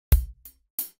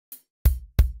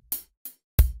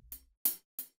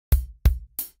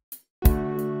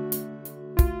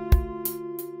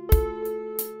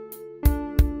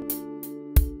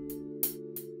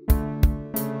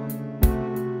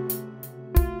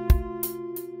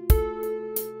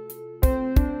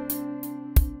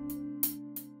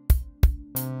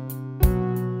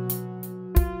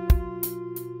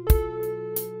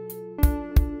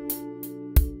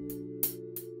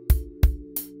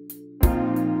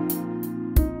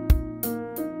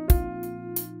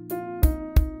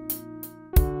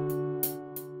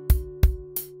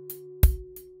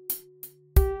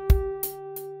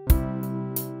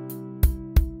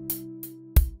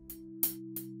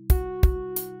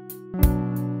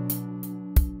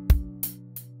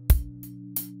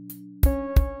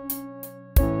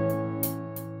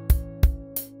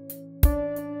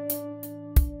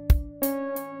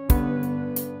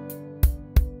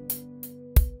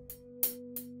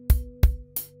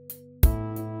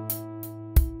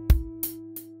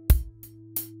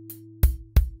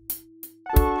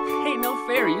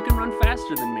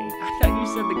faster than me. I thought you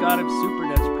said the god of super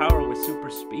death's power was super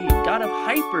speed. God of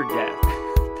hyper death.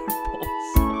 They're both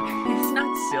silly. It's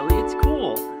not silly, it's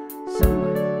cool.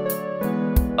 Sunlight.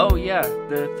 Oh yeah,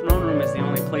 the throne room is the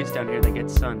only place down here that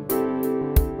gets sun.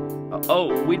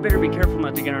 Oh, we'd better be careful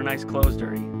not to get our nice clothes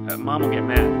dirty. Mom will get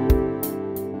mad.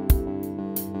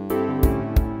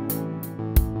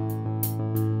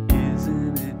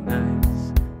 Isn't it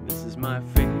nice? This is my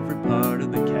favorite part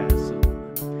of the castle.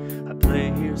 I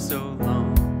play here so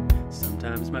long,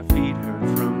 sometimes my feet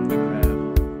hurt from the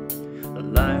gravel. The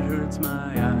light hurts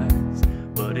my eyes,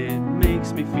 but it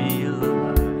makes me feel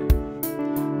alive.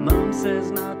 Mom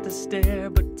says not to stare,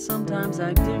 but sometimes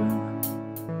I do.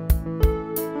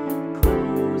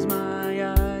 Close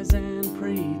my eyes and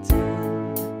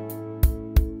pretend.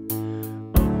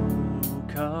 Oh,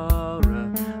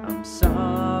 Cara, I'm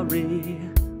sorry.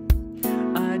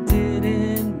 I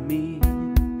didn't mean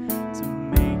to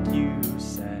make you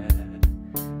sad.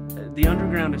 The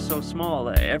underground is so small,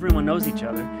 everyone knows each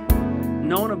other.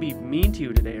 No one will be mean to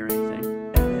you today or anything.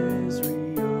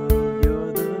 Ezreal,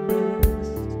 you're the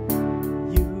best.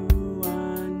 You,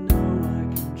 I know I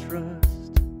can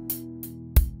trust.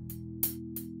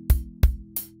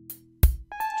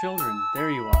 Children,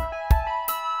 there you are.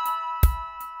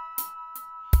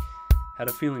 Had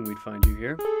a feeling we'd find you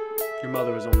here. Your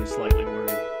mother was only slightly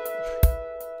worried.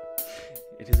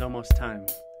 It is almost time.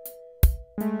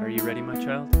 Are you ready, my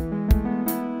child?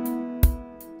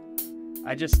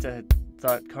 I just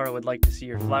thought Cara would like to see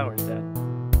your flowers, Dad.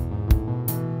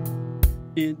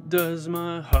 It does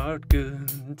my heart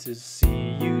good to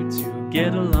see you two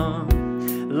get along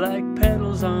like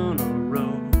petals on a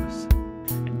rose.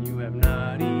 And you have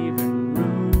not even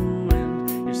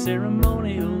ruined your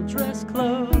ceremonial dress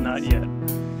clothes. Not yet.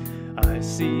 I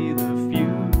see the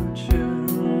future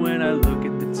when I look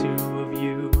at the two of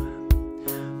you.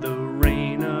 The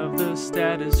reign of the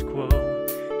status quo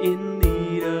in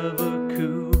need of a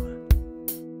coup.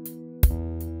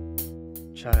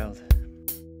 Child,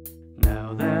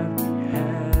 now that we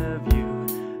have you,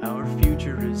 our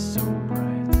future is so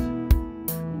bright.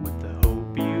 With the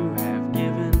hope you have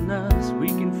given us, we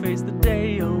can face the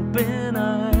day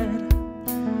open-eyed.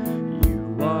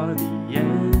 You are the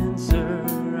answer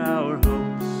our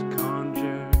hopes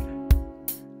conjured.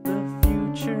 The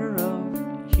future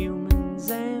of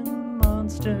humans and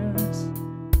monsters.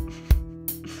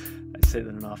 I say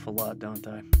that an awful lot, don't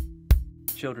I?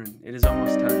 Children, it is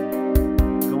almost time.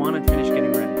 Go on and finish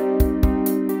getting ready.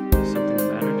 Is something the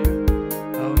matter, dear?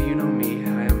 Oh, you know me.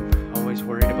 I am always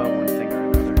worried about one thing or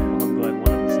another. I'm glad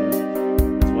one of us is.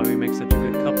 That's why we make such a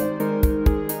good couple.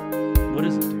 What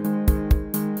is it, dear?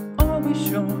 Are we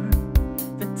sure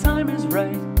the time is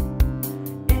right?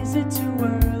 Is it too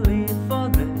early for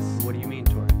this? What do you mean,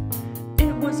 Tori?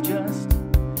 It was just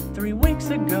 3 weeks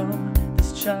ago.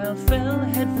 This child fell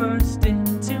headfirst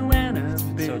into an abyss.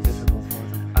 It's been so difficult for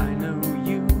them. I know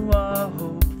you are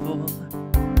hopeful.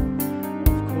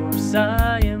 Of course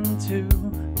I am too.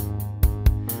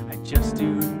 I just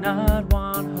do not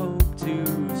want hope to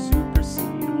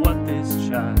supersede what this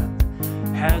child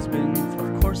has been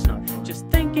through. Of course not. Just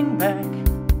thinking back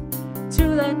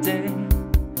to that day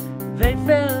they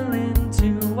fell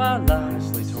into our lives.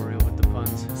 Honestly, Tori, with the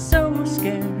puns. So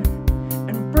scared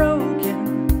and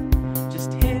broken,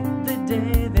 just hit the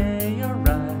day they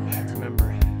arrived. I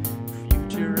remember.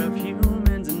 Future of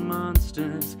humans and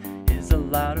monsters is a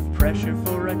lot of pressure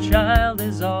for a child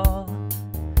is all.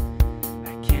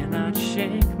 I cannot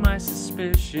shake my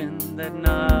suspicion that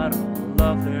not all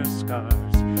of their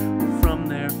scars were from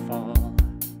their fall.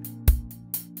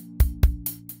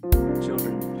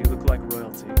 Children, you look like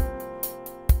royalty.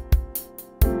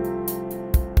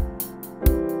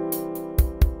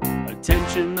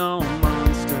 Attention all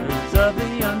monsters of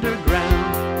the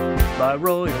underground. By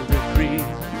royal decree,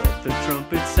 let the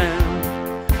trumpet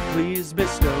sound. Please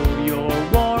bestow your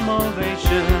warm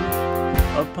ovation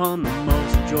upon the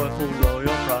most joyful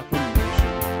royal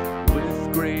proclamation.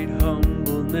 With great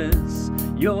humbleness,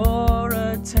 your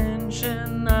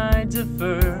attention I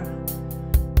defer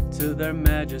to their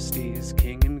majesties,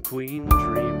 King and Queen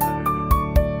Dreamer.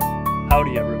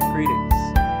 Howdy everyone, greetings.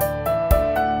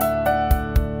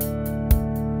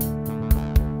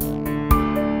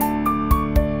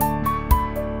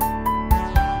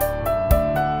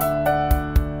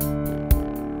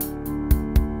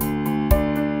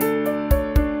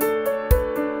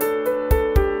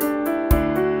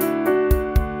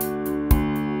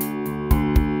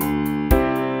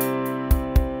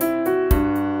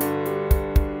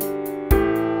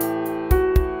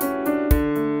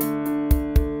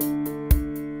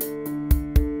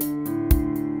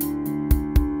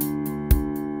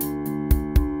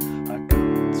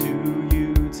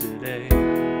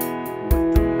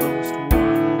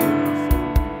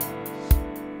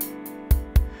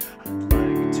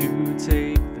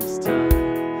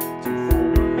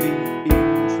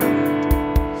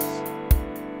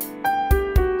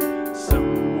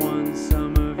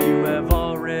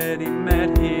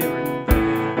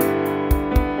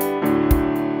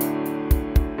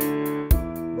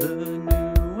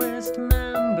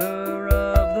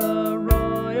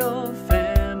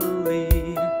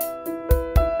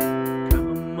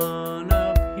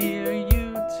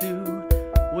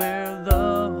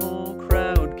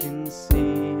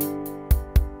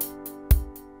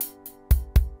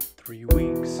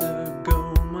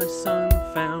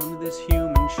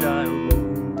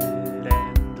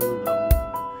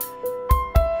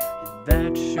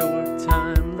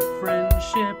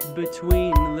 friendship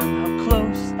between them, how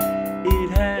close it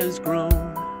has grown.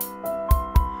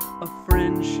 A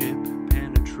friendship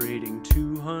penetrating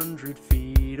 200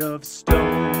 feet of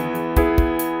stone.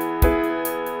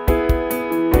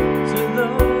 To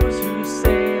those who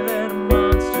say that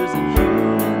monsters and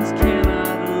humans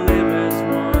cannot live as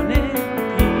one in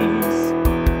peace,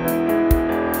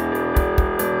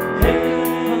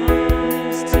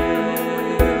 here's to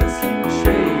this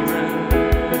children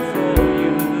before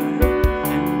you,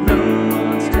 and no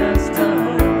monsters to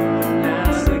hope.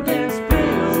 Now against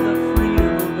feels the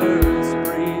freedom of Earth's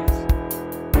breeze,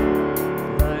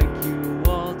 like you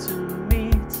all to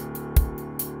meet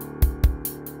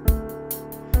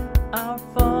our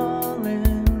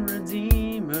fallen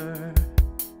redeemer,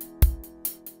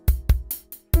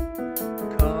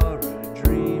 Kara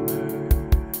Dreamer.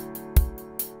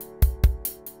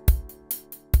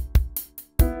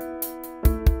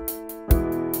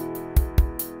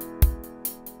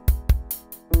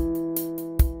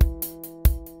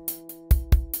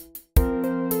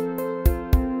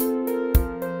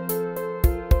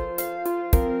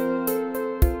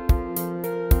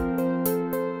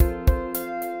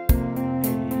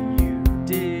 You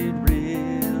did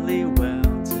really well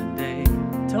today.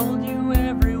 Told you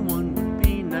everyone would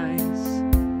be nice.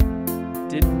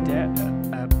 Did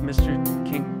Mr.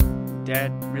 King,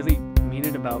 Dad really mean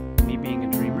it about me being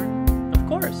a dreamer? Of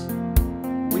course.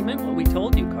 We meant what we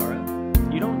told you, Kara.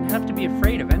 You don't have to be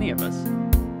afraid of any of us.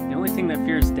 The only thing that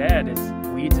fears Dad is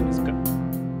weeds in his gut.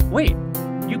 Wait,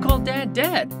 you called Dad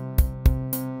Dad?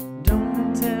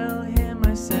 Don't tell him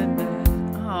I said that.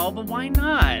 Oh, but why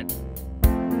not?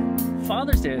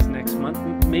 Father's Day is next month.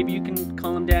 Maybe you can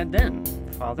call him Dad then.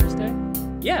 Father's Day?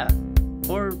 Yeah.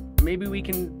 Or maybe we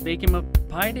can bake him a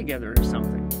pie together or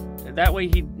something. That way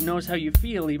he knows how you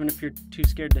feel even if you're too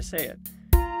scared to say it.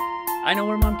 I know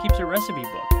where Mom keeps her recipe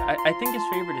book. I think his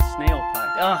favorite is snail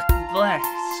pie. Ugh, blech,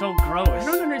 so gross. I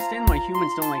don't understand why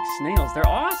humans don't like snails. They're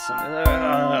awesome.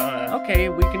 Okay,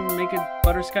 we can make a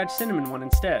butterscotch cinnamon one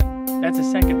instead. That's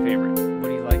his second favorite.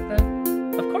 Would he like that?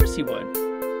 Of course he would.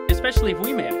 Especially if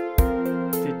we made it.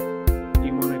 Did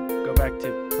you want to go back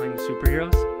to playing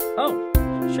superheroes? Oh,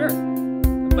 sure.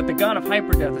 But the god of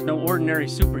hyperdeath is no ordinary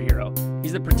superhero.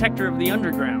 He's the protector of the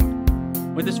underground,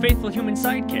 with his faithful human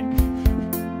sidekick.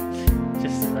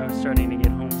 Just as I was starting to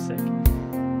get homesick.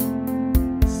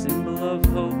 Symbol of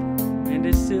hope and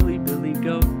a silly billy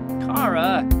goat.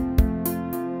 Kara!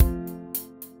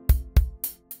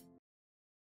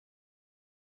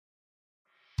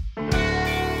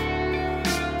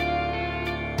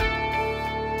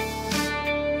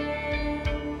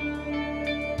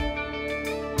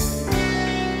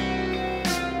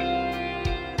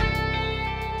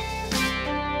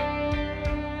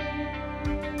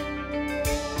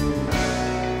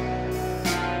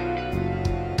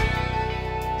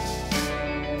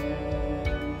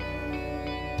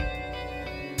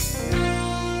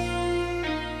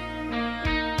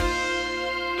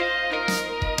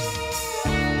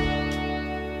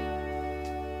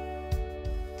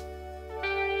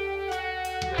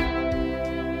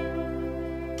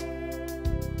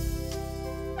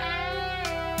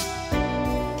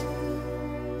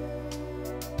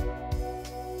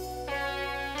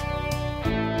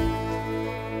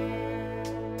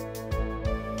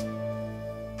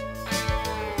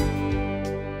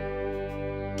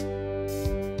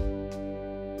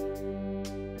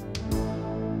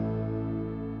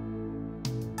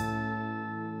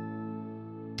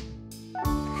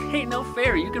 Hey, no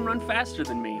fair, you can run faster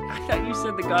than me. I thought you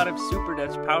said the god of super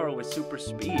death's power was super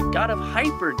speed. God of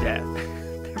hyper death.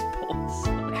 They're both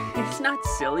silly. It's not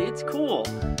silly, it's cool.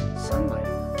 Sunlight.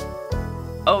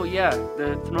 Oh yeah,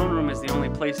 the throne room is the only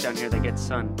place down here that gets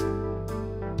sun.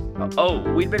 Oh,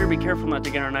 we'd better be careful not to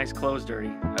get our nice clothes dirty.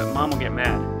 Mom will get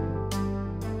mad.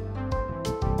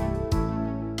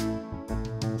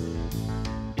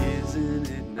 Isn't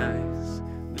it nice?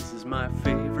 This is my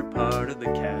favorite part of the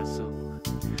castle.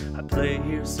 I play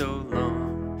here so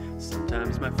long,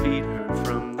 sometimes my feet hurt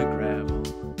from the gravel.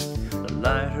 The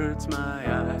light hurts my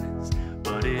eyes,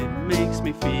 but it makes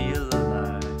me feel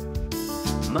alive.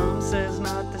 Mom says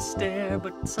not to stare,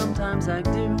 but sometimes I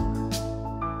do.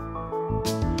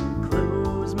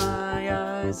 Close my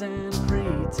eyes and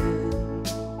pretend.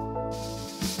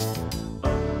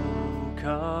 Oh,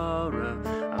 Kara,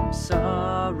 I'm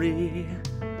sorry.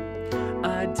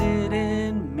 I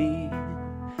didn't mean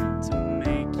to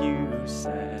make you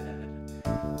sad.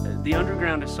 The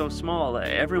underground is so small,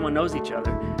 everyone knows each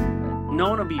other. No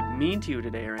one will be mean to you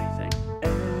today or anything.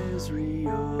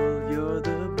 Ezreal, you're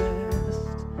the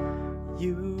best.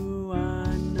 You,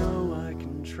 I know I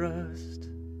can trust.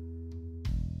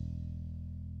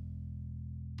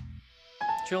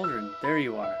 Children, there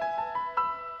you are.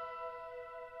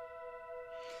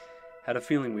 Had a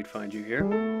feeling we'd find you here.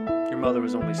 Your mother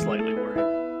was only slightly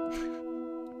worried.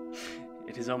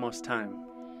 It is almost time.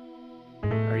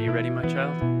 Are you ready, my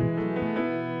child?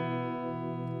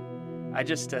 I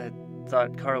just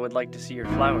thought Carl would like to see your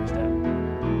flowers, Dad.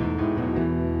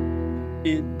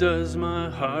 It does my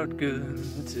heart good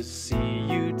to see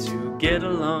you two get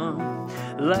along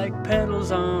like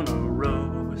petals on a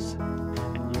rose,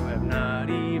 and you have not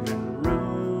even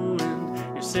ruined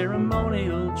your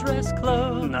ceremonial dress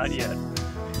clothes. Not yet.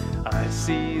 I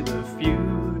see the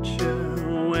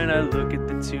future when I look at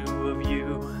the two of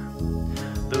you,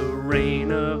 the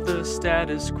reign of the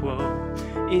status quo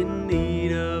in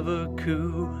need of a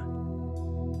coup.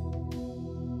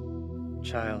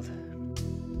 Child,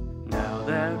 now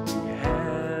that we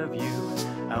have you,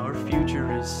 our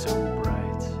future is so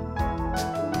bright.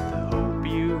 The hope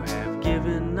you have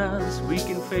given us, we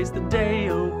can face the day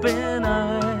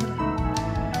open-eyed.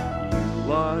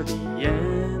 You are the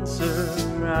answer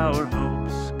our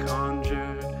hopes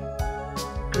conjured,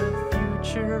 the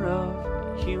future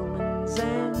of humans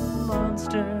and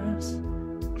monsters.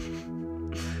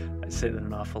 I say that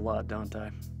an awful lot, don't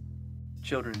I?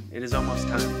 Children, it is almost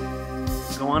time.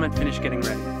 Go on and finish getting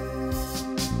ready.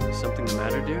 Is something the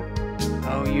matter, dear?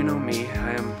 Oh, you know me.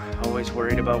 I am always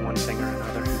worried about one thing or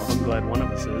another. Well, I'm glad one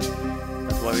of us is.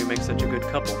 That's why we make such a good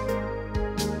couple.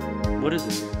 What is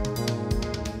it?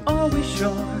 Are we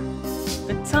sure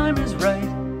the time is right?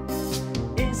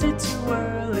 Is it too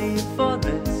early for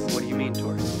this? What do you mean,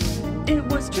 Tori? It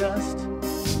was just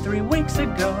 3 weeks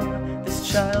ago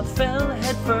this child fell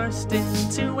headfirst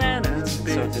into an abyss.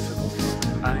 It's so difficult.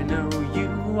 I know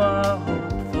you are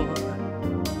hopeful.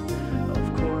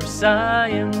 Of course I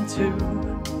am too.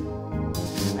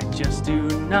 I just do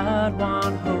not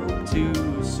want hope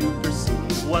to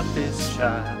supersede what this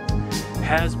child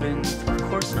has been through. Of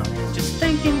course not. Just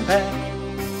thinking back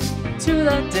to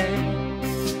that day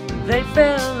they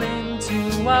fell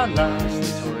into our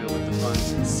lives. Tutorial with the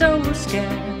puns. So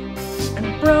scared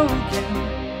and broken,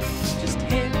 just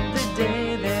hit the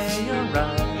day they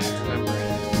arrived. Remember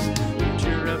it. The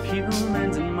future of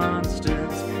humans and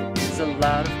monsters is a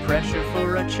lot of pressure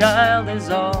for a child is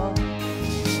all.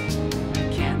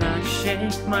 I cannot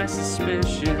shake my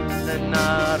suspicion that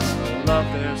not all of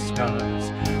their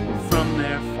scars were from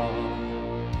their fall.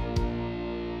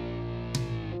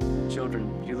 Children,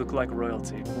 you look like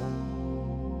royalty.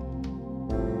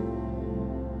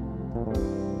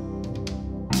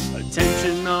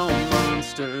 Attention all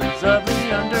monsters of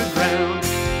the underground,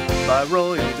 by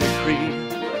royal decree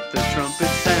let the trumpet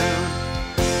sound.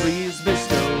 Please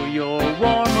bestow your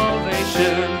warm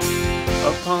ovation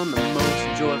upon the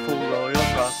most joyful royal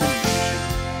proclamation.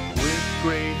 With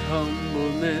great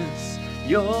humbleness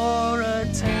your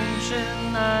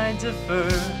attention I defer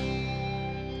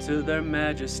to their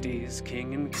majesties,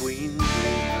 king and queen.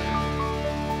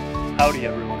 Howdy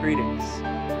everyone, greetings.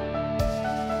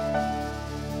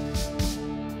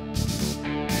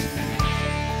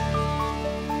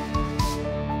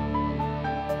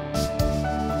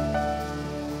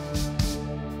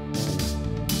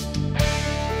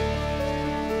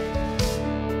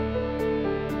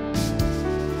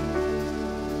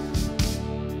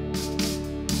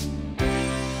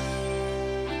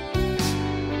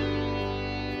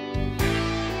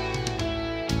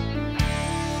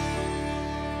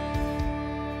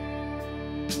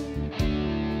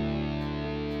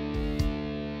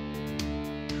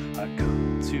 I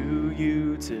come to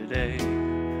you today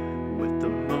with the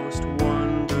most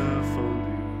wonderful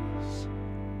news.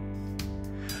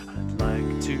 I'd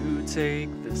like to take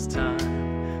this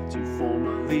time to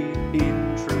formally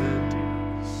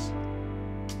introduce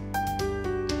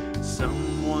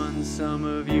someone some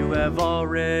of you have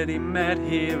already met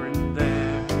here and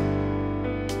there.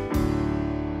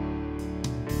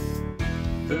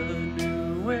 The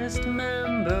newest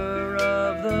member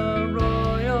of the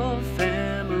royal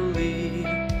family.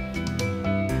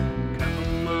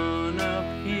 Come on up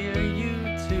here, you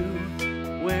two,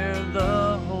 where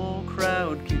the whole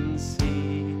crowd can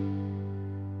see.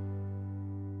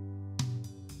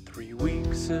 3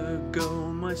 weeks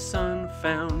ago, my son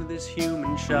found this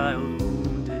human child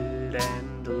wounded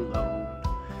and alone.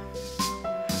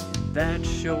 In that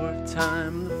short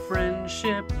time, the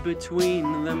friendship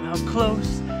between them, how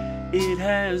close it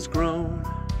has grown.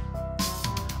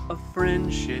 A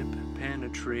friendship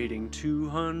penetrating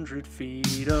 200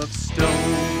 feet of stone.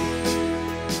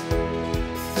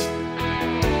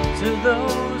 To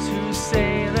those who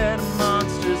say that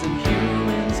monsters and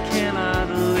humans cannot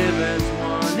live as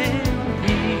one in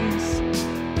peace,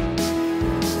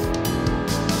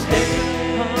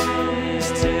 hey, promise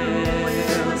to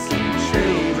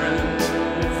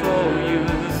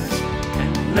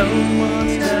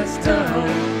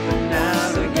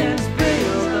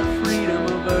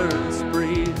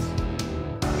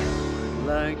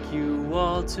like you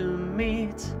all to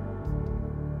meet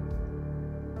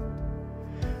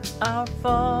our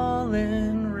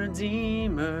fallen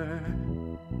Redeemer,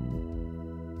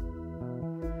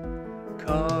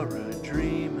 Kara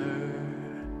Dreamer.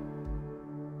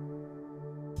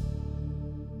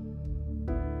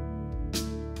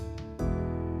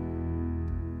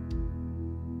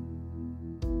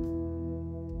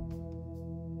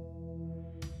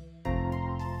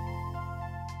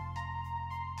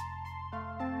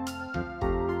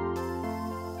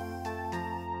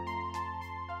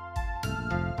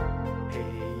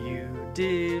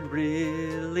 Did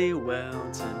really well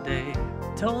today.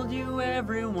 Told you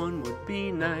everyone would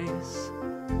be nice.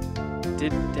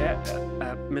 Did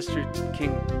Mr.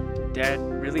 King, Dad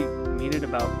really mean it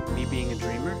about me being a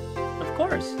dreamer? Of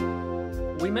course.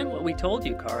 We meant what we told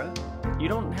you, Kara. You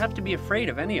don't have to be afraid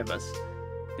of any of us.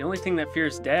 The only thing that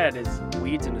fears Dad is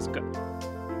weeds in his gut.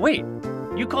 Wait,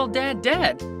 you called Dad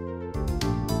Dad?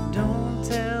 Don't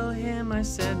tell him I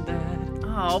said that.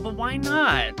 Oh, but why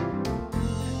not?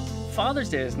 Father's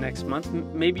Day is next month.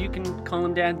 Maybe you can call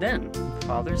him Dad then.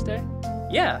 Father's Day?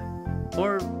 Yeah.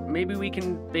 Or maybe we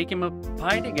can bake him a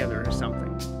pie together or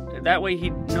something. That way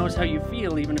he knows how you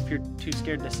feel even if you're too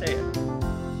scared to say it.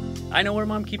 I know where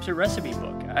Mom keeps her recipe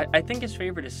book. I think his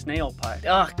favorite is snail pie.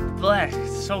 Ugh, bleh,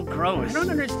 it's so gross. I don't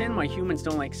understand why humans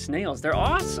don't like snails. They're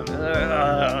awesome.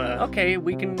 Okay,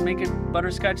 we can make a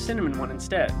butterscotch cinnamon one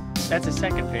instead. That's his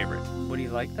second favorite. Would he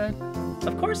like that?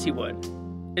 Of course he would.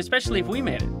 Especially if we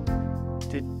made it.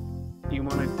 Did you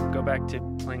want to go back to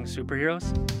playing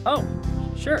superheroes? Oh,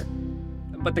 sure.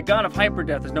 But the god of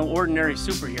hyperdeath is no ordinary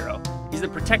superhero. He's the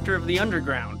protector of the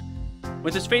underground,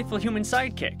 with his faithful human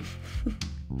sidekick.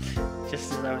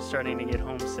 Just as I was starting to get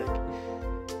homesick.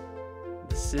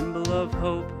 The symbol of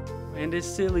hope and his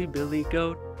silly billy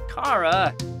goat.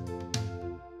 Kara!